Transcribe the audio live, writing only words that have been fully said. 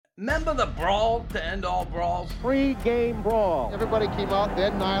Remember the Brawl to End All Brawls? Pre-game brawl. Everybody came out,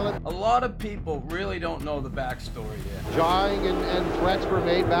 dead and island. A lot of people really don't know the backstory here. Jawing and threats were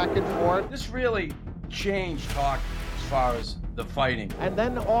made back and forth. This really changed hockey as far as the fighting. And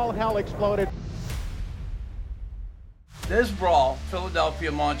then all hell exploded. This Brawl,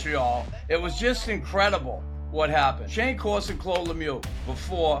 Philadelphia, Montreal, it was just incredible what happened. Shane Corse and Claude Lemieux,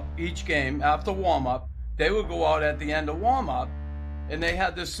 before each game, after warm-up, they would go out at the end of warm-up, and they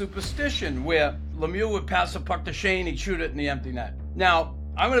had this superstition where Lemieux would pass the puck to Shane, he'd shoot it in the empty net. Now,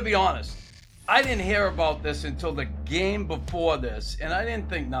 I'm going to be honest. I didn't hear about this until the game before this, and I didn't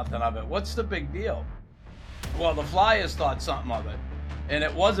think nothing of it. What's the big deal? Well, the Flyers thought something of it, and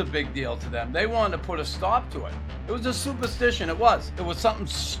it was a big deal to them. They wanted to put a stop to it. It was a superstition. It was something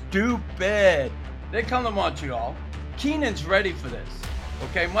stupid. They come to Montreal. Keenan's ready for this.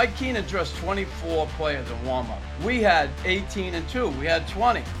 Okay, Mike Keenan dressed 24 players in warm-up. We had 18 and 2. We had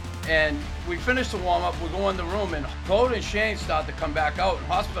 20. And we finished the warm-up. We go in the room, and Claude and Shane start to come back out, and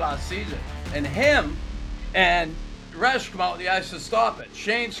Hospodar sees it. And him and Resch come out on the ice to stop it.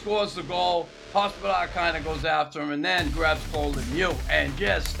 Shane scores the goal. Hospodar kind of goes after him, and then grabs Claude Lemieux and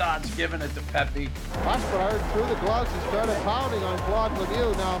just starts giving it to Pepe. Hospodar threw the gloves and started pounding on Claude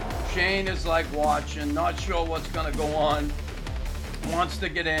Lemieux. Now, Shane is like watching, not sure what's going to go on. Wants to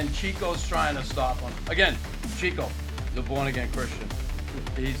get in. Chico's trying to stop him. Again, Chico, the born-again Christian.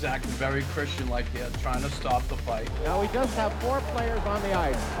 He's acting very Christian-like here, trying to stop the fight. Now we just have 4 players on the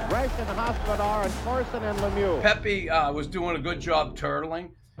ice. Resch and Hospodar and Corson and Lemieux. Pepe was doing a good job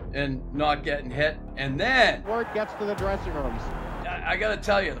turtling and not getting hit. And then Word gets to the dressing rooms. I got to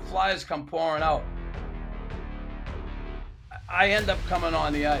tell you, the Flyers come pouring out. I end up coming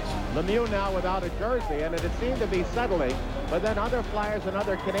on the ice. Lemieux now without a jersey, and it had seemed to be settling, but then other Flyers and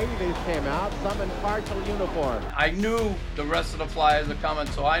other Canadians came out, some in partial uniform. I knew the rest of the Flyers are coming,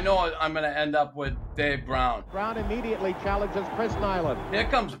 so I know I'm going to end up with Dave Brown. Brown immediately challenges Chris Nyland. Here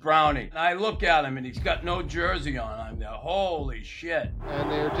comes Brownie. And I look at him, and he's got no jersey on. I'm there, holy shit. and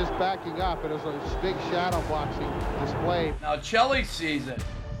they're just backing up. It was a big shadow boxing display. Now, Chelly sees it.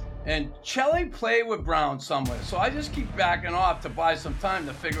 And Chelly played with Brown somewhere, so I just keep backing off to buy some time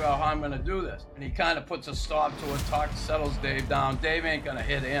to figure out how I'm going to do this. And he kind of puts a stop to it, settles Dave down. Dave ain't going to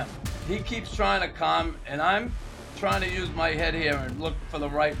hit him. He keeps trying to come, and I'm trying to use my head here and look for the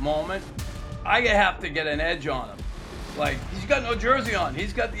right moment. I have to get an edge on him. Like, he's got no jersey on.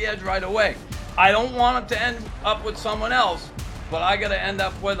 He's got the edge right away. I don't want him to end up with someone else, but I got to end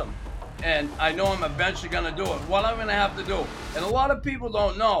up with him. And I know I'm eventually going to do it. What I'm going to have to do, and a lot of people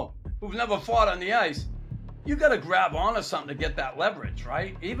don't know, who've never fought on the ice, you got to grab onto something to get that leverage,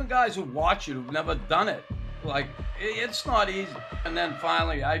 right? Even guys who watch it who've never done it, like, it's not easy. And then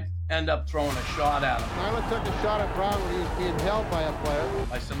finally, I end up throwing a shot at him. Nyland took a shot at Brown when he was being held by a player.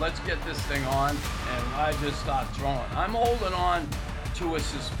 I said, let's get this thing on, and I just start throwing. I'm holding on to his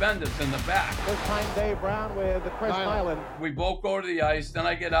suspenders in the back. This time Dave Brown with Chris Nyland. We both go to the ice, then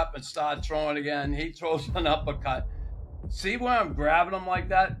I get up and start throwing again. He throws an uppercut. See where I'm grabbing him like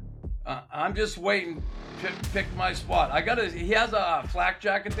that? I'm just waiting to pick my spot. He has a flak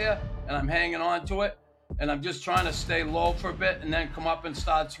jacket there, and I'm hanging on to it, and I'm just trying to stay low for a bit and then come up and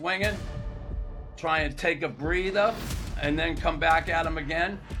start swinging, try and take a breather, and then come back at him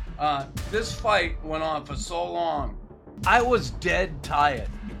again. This fight went on for so long. I was dead tired.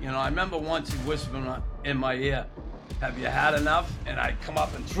 You know, I remember once he whispered in my ear, have you had enough? And I come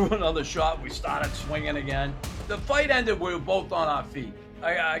up and threw another shot. We started swinging again. The fight ended, we were both on our feet.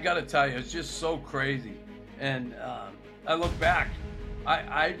 I got to tell you, it's just so crazy. And I look back,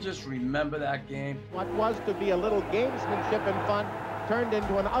 I just remember that game. What was to be a little gamesmanship and fun turned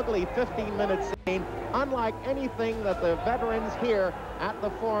into an ugly 15-minute scene, unlike anything that the veterans here at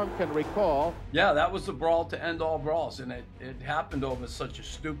the Forum can recall. Yeah, that was the Brawl to End All Brawls, and it happened over such a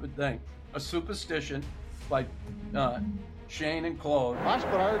stupid thing. A superstition like Shane and Claude.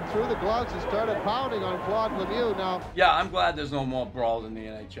 Hospodar threw the gloves and started pounding on Claude Lemieux. Now, yeah, I'm glad there's no more brawls in the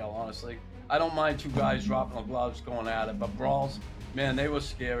NHL, honestly. I don't mind two guys dropping the gloves going at it, but brawls, man, they were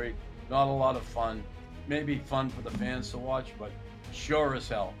scary. Not a lot of fun. Maybe fun for the fans to watch, but sure as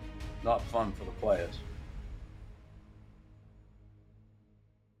hell not fun for the players.